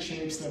geometric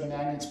shapes that have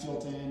magnets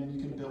built in. You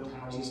can build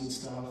houses and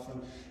stuff.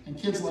 And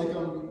kids like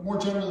them. More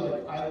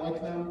generally, I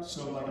like them.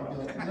 So I'll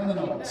be like,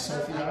 no,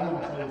 Sophie, I don't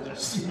want to play with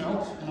this, and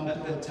I'll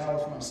build a tower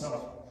for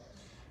myself.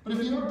 But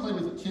if you ever play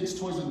with kids'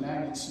 toys with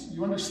magnets,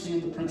 you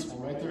understand the principle,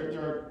 right?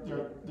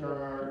 There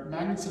are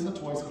magnets in the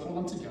toys that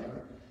hold them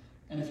together.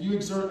 And if you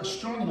exert a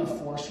strong enough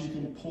force, you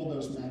can pull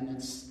those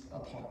magnets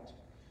apart.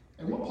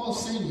 And what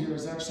Paul's saying here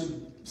is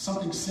actually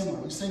something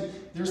similar. He's saying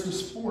there's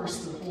this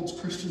force that holds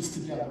Christians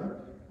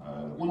together.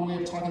 One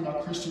way of talking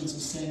about Christians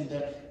is saying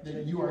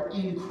that you are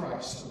in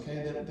Christ,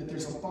 okay? That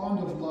there's a bond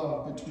of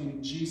love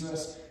between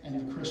Jesus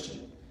and the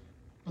Christian.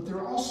 But there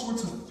are all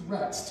sorts of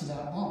threats to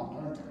that bond,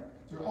 aren't there?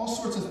 There are all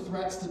sorts of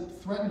threats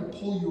that threaten to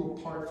pull you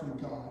apart from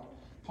God.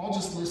 Paul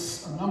just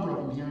lists a number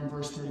of them here in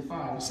verse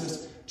 35. He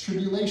says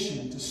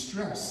tribulation,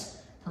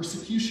 distress,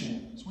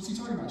 persecution. So what's he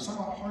talking about? He's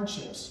talking about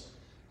hardships,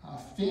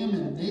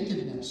 famine,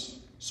 nakedness.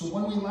 So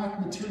when we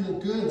lack material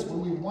goods,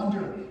 when we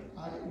wonder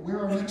where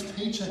our next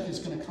paycheck is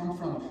going to come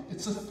from,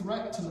 it's a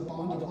threat to the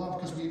bond of love,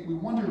 because we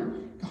wonder,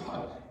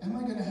 God, am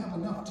I going to have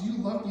enough? Do you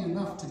love me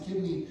enough to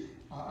give me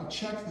a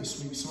check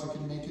this week so I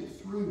can make it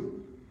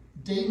through?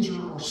 Danger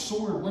or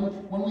sword.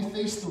 When we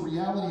face the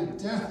reality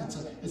of death,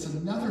 it's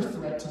another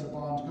threat to the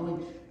bond,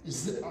 going,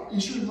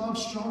 is your love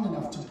strong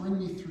enough to bring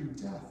me through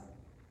death?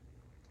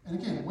 And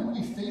again, when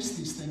we face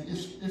these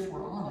things, if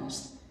we're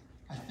honest,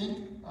 I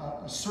think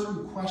a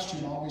certain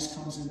question always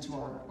comes into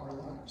our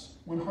lives.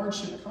 When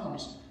hardship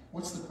comes,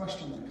 what's the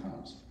question that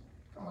comes?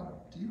 God,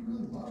 do you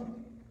really love me?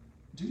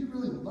 Do you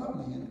really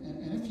love me?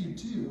 And if you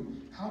do,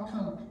 how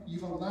come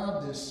you've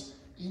allowed this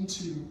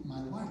into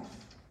my life?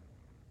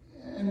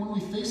 And when we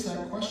face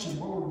that question,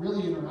 what we're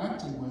really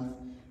interacting with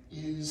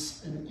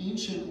is an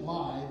ancient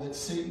lie that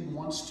Satan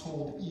once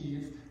told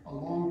Eve a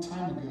long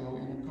time ago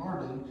in a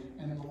garden.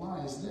 And the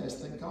lie is this,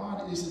 that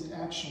God isn't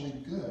actually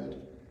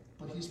good,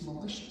 but He's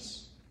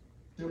malicious.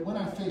 That when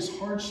I face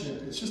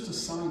hardship, it's just a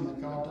sign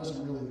that God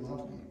doesn't really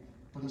love me,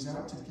 but He's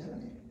out to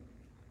get me.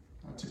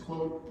 To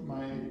quote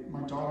my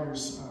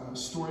daughter's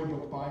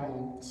storybook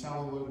Bible,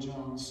 Sally Lloyd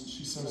Jones,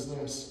 she says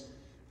this,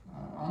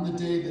 on the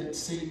day that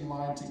Satan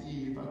lied to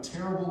Eve, a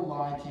terrible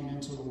lie came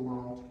into the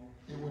world.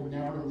 It would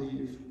never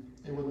leave.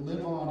 It would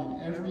live on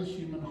in every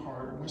human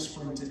heart,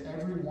 whispering to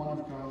every one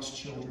of God's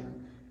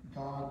children,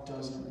 God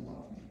doesn't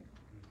love me.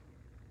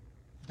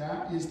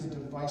 That is the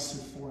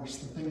divisive force,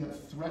 the thing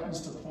that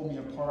threatens to pull me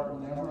apart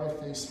whenever I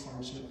face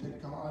hardship,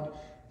 that God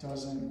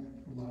doesn't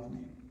love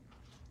me.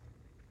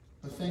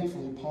 But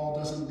thankfully, Paul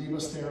doesn't leave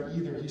us there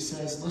either. He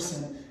says,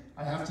 listen,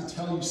 I have to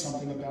tell you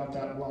something about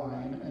that lie.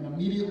 And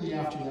immediately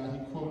after that, he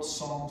quotes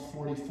Psalm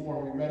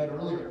 44. We read it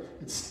earlier.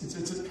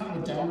 It's a kind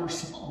of a downer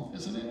psalm,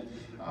 isn't it?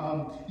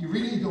 You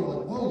read it, you go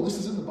like, whoa, this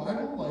is in the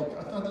Bible? Like,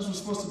 I thought this was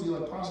supposed to be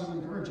like positive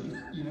and encouraging,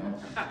 you know?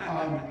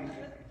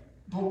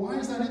 But why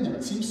is that in there?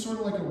 It seems sort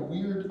of like a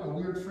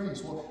weird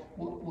phrase.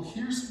 Well,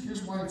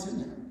 here's why it's in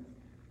there.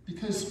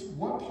 Because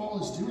what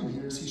Paul is doing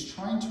here is he's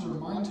trying to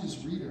remind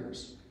his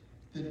readers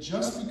that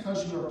just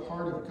because you are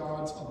part of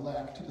God's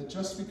elect, that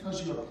just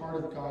because you are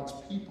part of God's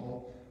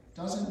people,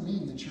 doesn't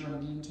mean that you're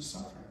immune to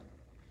suffering.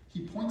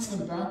 He points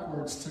them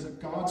backwards to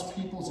God's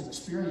people's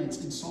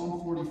experience in Psalm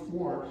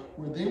 44,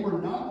 where they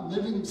were not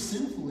living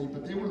sinfully,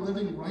 but they were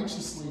living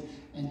righteously,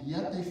 and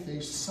yet they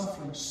faced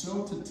suffering,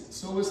 so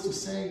as to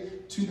say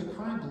to the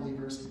current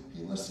believers,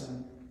 hey,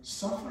 listen,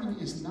 suffering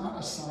is not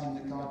a sign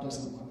that God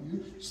doesn't love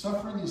you.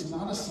 Suffering is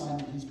not a sign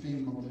that he's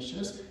being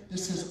malicious.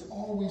 This has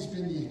always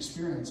been the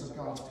experience of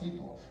God's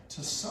people.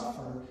 To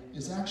suffer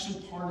is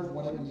actually part of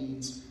what it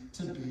means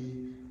to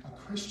be a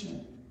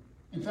Christian.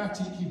 In fact,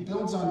 he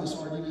builds on this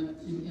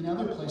argument in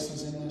other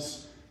places in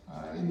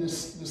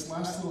this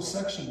last little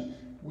section.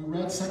 We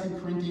read 2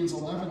 Corinthians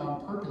 11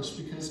 on purpose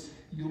because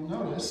you'll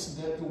notice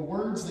that the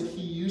words that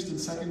he used in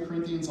 2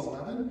 Corinthians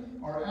 11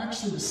 are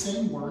actually the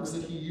same words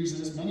that he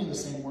uses, many of the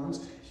same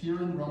words,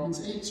 here in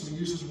Romans 8. So he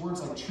uses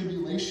words like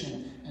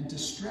tribulation and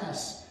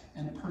distress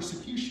and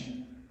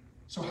persecution.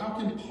 So how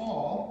can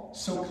Paul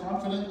so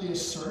confidently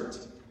assert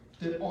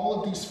that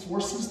all of these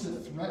forces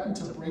that threaten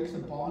to break the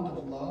bond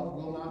of love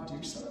will not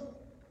do so?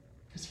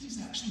 Because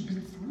he's actually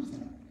been through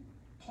them.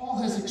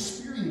 Paul has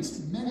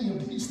experienced many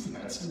of these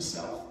threats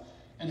himself,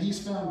 and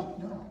he's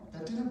found, no,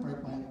 that didn't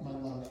break my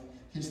love,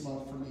 his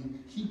love for me.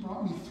 He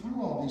brought me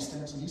through all these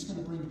things, and he's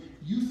going to bring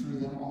you through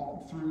them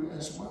all through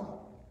as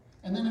well.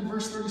 And then in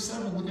verse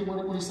 37, look at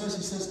what he says.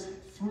 He says,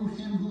 through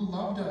him who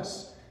loved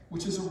us,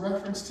 which is a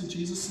reference to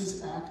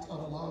Jesus' act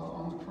of love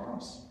on the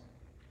cross.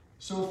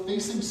 So if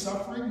facing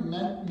suffering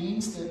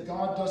means that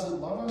God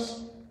doesn't love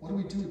us, what do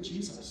we do with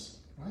Jesus,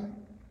 right?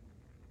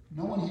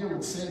 No one here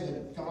would say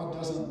that God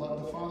doesn't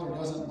love, the Father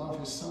doesn't love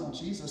his Son,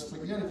 Jesus,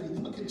 but yet if you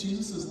look at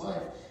Jesus'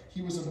 life,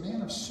 he was a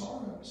man of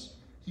sorrows.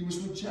 He was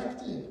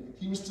rejected.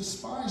 He was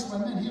despised by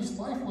men. His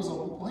life was a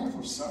life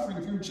of suffering.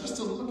 If you were just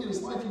to look at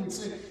his life, you would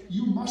say,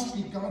 you must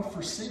be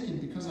God-forsaken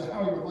because of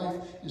how your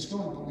life is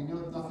going. But we know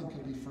that nothing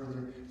could be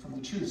further from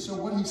the truth. So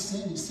what he's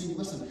saying,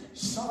 listen,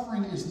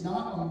 suffering is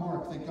not a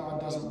mark that God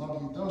doesn't love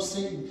you. Though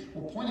Satan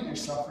will point at your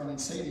suffering and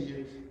say to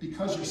you,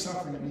 because you're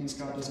suffering, it means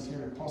God doesn't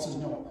care. Paul says,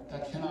 no,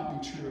 that cannot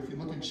be true. If you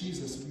look at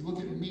Jesus, if you look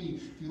at me,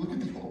 if you look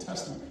at the Old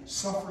Testament,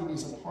 suffering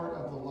is a part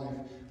of the life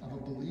of a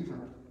believer.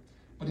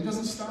 But he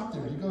doesn't stop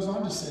there. He goes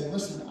on to say,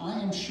 listen, I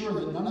am sure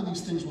that none of these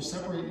things will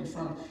separate you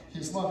from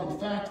his love. In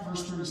fact,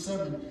 verse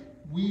 37,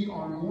 we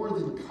are more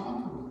than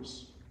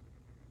conquerors.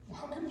 Well,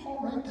 how can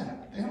Paul write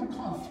that? They haven't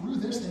gone through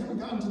this. They haven't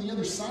gotten to the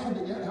other side of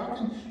it yet.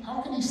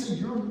 How can he say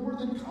you're more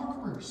than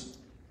conquerors?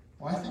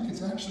 Well, I think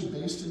it's actually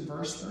based in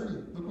verse 30.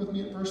 Look with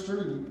me at verse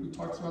 30. We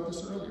talked about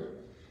this earlier.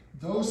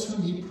 Those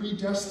whom he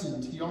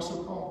predestined, he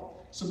also called.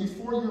 So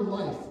before your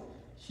life,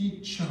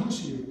 he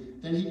chose you.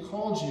 Then he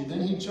called you.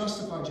 Then he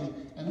justified you.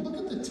 And look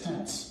at the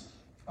tense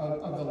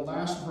of the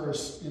last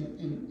verse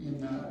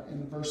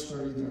in verse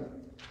 30 there.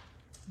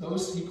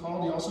 Those he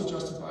called, he also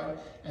justified.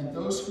 And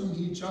those whom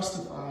he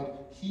justified,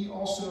 he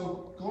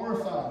also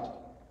glorified.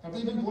 Have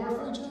they been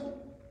glorified yet?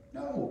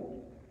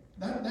 No.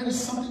 That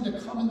is something to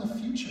come in the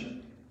future.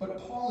 But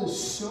Paul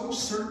is so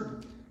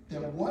certain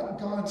that what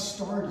God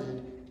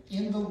started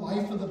in the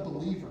life of the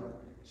believer,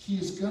 he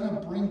is going to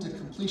bring to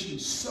completion.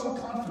 He's so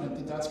confident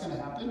that that's going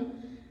to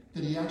happen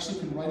that he actually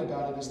can write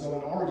about it as though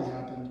it already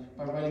happened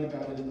by writing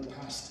about it in the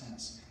past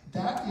tense.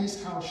 That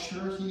is how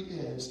sure he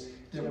is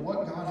that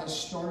what God has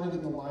started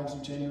in the lives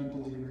of genuine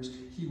believers,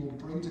 he will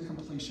bring to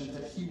completion,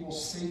 that he will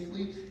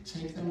safely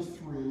take them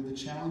through the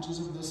challenges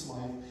of this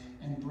life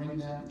and bring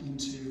them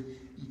into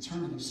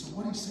eternity. So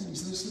what he's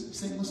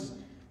saying,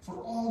 listen, for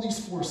all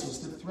these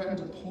forces that threaten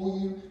to pull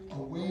you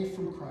away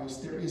from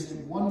Christ, there is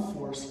one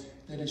force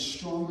that is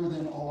stronger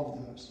than all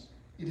of those.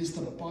 It is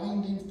the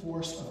binding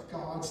force of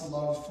God's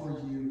love for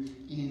you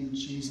in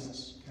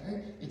Jesus.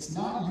 Okay? It's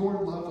not your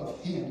love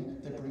of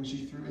him that brings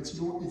you through.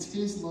 It's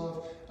his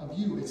love of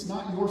you. It's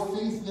not your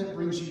faith that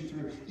brings you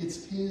through.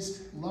 It's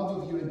his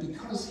love of you. And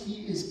because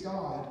he is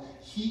God,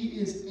 he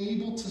is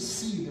able to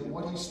see that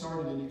what he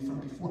started in you from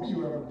before you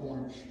were ever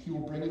born, he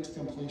will bring it to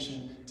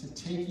completion to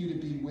take you to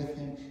be with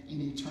him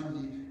in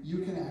eternity.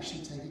 You can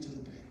actually take it to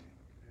the bank.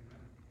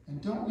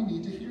 And don't we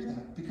need to hear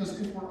that?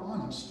 Because if we're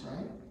honest,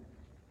 right?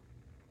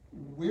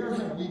 Where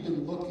have we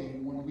been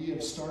looking when we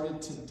have started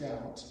to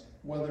doubt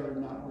whether or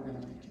not we're going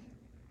to make it?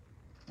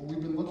 Well,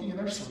 we've been looking at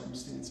our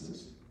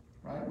circumstances,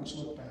 right, which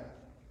look bad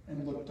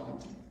and look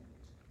daunting.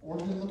 Or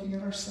we've been looking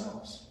at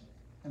ourselves.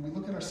 And we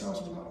look at ourselves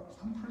and we go,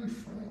 I'm pretty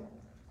frail.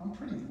 I'm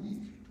pretty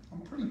weak.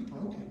 I'm pretty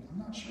broken. I'm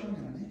not sure I'm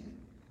going to make it.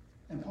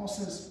 And Paul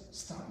says,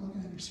 stop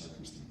looking at your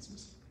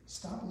circumstances.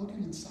 Stop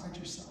looking inside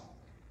yourself.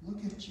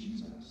 Look at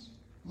Jesus.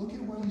 Look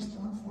at what he's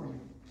done for you.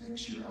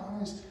 Fix your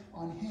eyes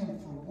on him.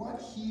 For what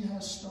he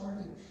has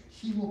started,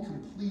 he will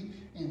complete.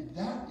 And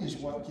that is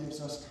what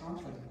gives us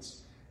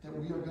confidence that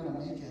we are going to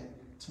make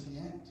it to the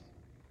end.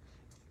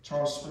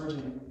 Charles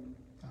Spurgeon,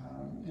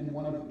 in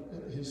one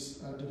of his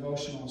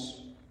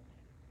devotionals,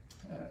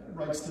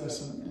 writes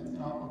this,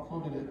 and I'll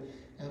quote it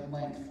at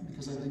length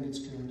because I think it's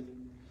good.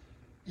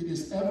 It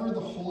is ever the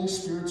Holy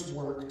Spirit's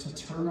work to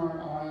turn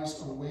our eyes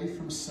away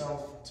from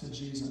self to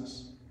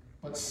Jesus.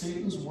 But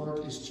Satan's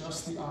work is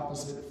just the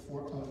opposite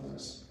of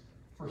this.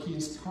 For he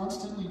is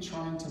constantly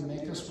trying to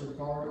make us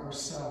regard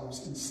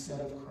ourselves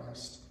instead of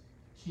Christ.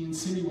 He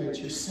insinuates,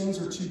 your sins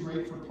are too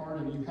great for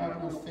pardon. You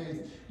have no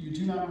faith. You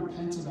do not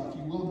repent enough.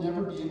 You will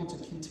never be able to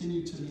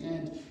continue to the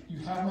end. You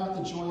have not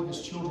the joy of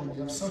his children.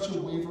 You have such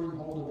a wavering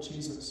hold of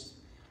Jesus.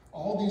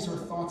 All these are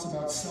thoughts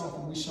about self,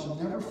 and we shall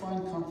never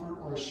find comfort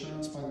or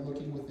assurance by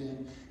looking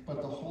within.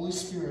 But the Holy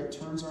Spirit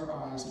turns our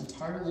eyes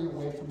entirely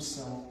away from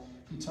self.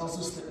 He tells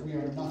us that we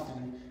are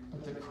nothing,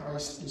 but that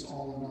Christ is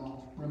all in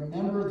all.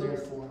 Remember,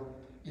 therefore,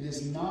 it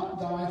is not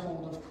thy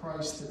hold of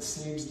Christ that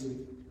saves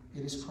thee.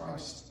 It is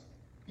Christ.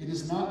 It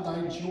is not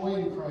thy joy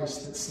in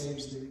Christ that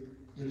saves thee.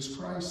 It is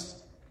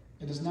Christ.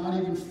 It is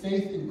not even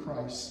faith in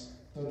Christ,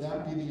 though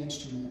that be the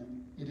instrument.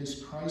 It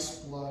is Christ's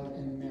blood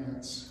and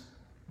merits.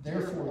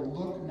 Therefore,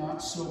 look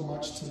not so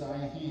much to thy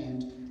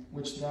hand,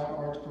 which thou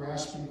art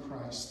grasping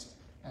Christ,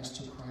 as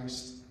to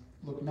Christ.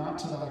 Look not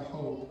to thy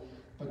hope,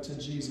 but to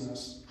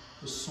Jesus,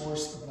 the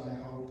source of thy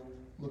hope.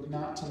 Look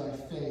not to thy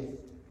faith,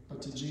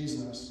 but to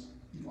Jesus,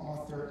 the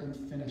author and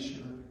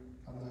finisher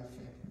of thy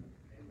faith.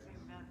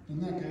 Amen.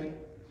 Isn't that good?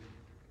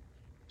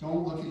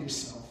 Don't look at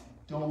yourself.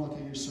 Don't look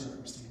at your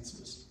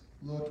circumstances.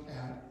 Look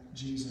at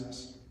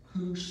Jesus.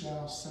 Who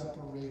shall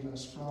separate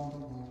us from the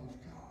love of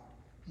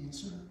God?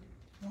 Answer,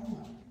 no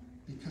one.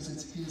 Because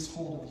it's his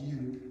hold of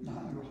you,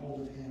 not your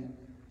hold of him,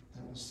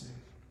 that will save.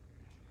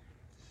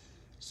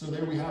 So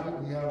there we have it.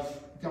 We have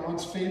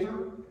God's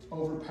favor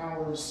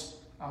overpowers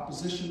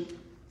opposition.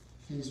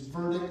 His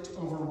verdict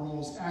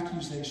overrules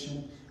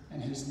accusation.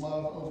 And his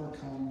love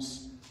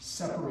overcomes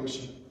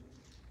separation.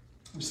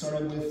 We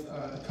started with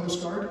the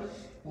Coast Guard.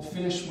 We'll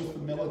finish with the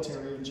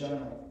military in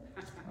general.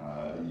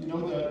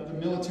 The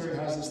military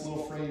has this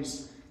little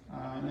phrase,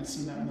 and it's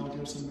in that Mel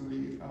Gibson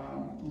movie,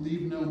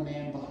 leave no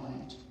man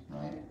behind,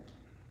 right?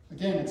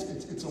 Again,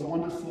 it's a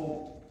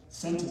wonderful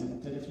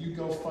sentiment that if you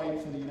go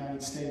fight for the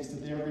United States,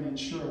 that they are going to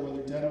ensure,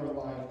 whether dead or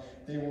alive,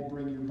 they will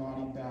bring your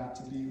body back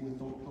to be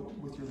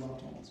with your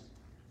loved ones.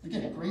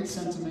 Again, great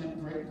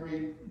sentiment,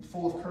 great,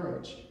 full of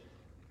courage.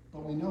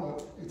 But we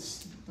know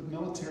it's the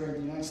military of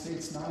the United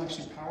States not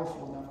actually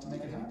powerful enough to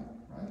make it happen,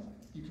 right?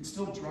 You can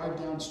still drive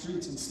down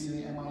streets and see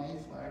the MIA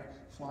flag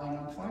flying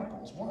on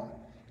flagpoles. Why?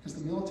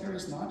 Because the military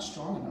is not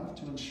strong enough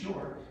to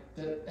ensure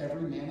that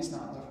every man is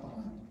not left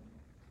behind.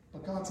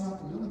 But God's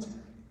not the military.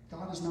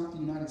 God is not the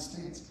United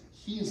States.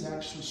 He is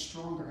actually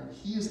stronger, and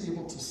he is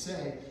able to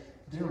say,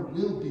 there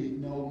will be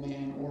no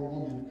man or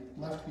woman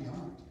left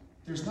behind.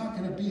 There's not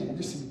going to be a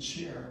missing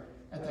chair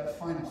at that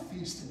final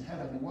feast in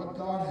heaven. What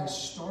God has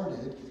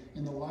started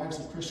in the lives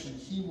of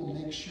Christians, he will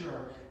make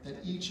sure that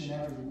each and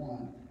every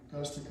one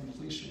goes to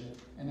completion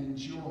and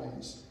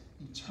enjoys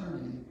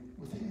eternity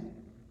with him.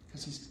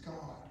 Because he's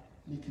God,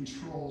 and he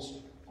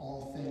controls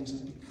all things.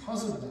 And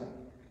because of that,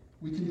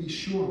 we can be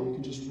sure, we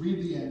can just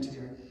read the end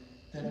here,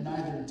 that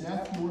neither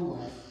death nor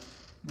life,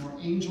 nor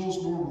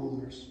angels nor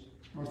rulers,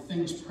 nor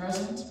things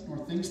present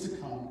nor things to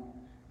come,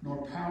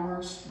 nor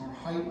powers, nor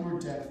height, nor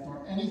depth,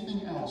 nor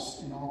anything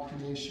else in all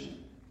creation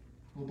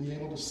will be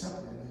able to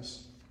separate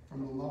us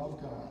from the love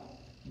of God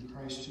in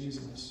Christ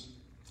Jesus,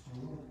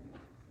 our Lord.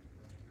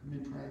 Let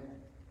me pray.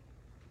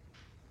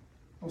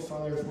 Oh,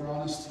 Father, if we're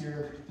honest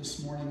here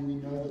this morning, we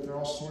know that there are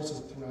all sorts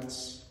of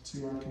threats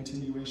to our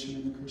continuation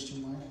in the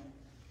Christian life.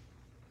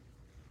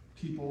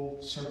 People,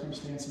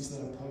 circumstances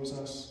that oppose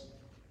us,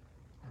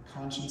 our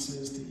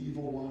consciences, the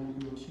evil one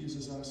who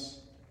accuses us,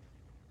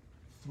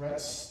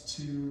 threats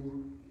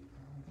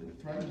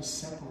that threaten to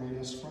separate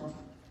us from him.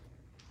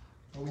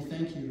 But we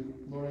thank you,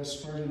 Lord, as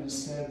Spurgeon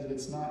has said, that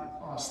it's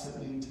not us that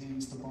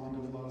maintains the bond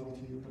of love with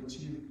you, but it's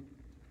you.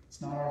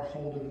 It's not our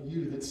hold of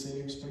you that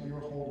saves, but your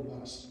hold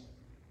of us.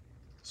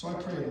 So I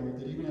pray, Lord,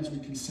 that even as we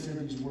consider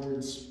these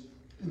words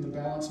in the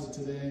balance of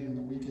today and in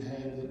the week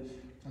ahead, that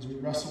as we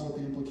wrestle with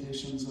the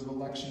implications of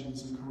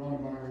elections and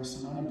coronavirus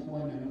and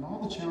unemployment and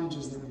all the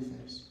challenges that we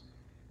face,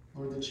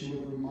 Lord, that you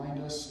would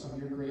remind us of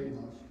your great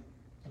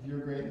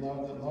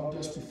love that loved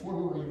us before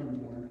we were even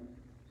born,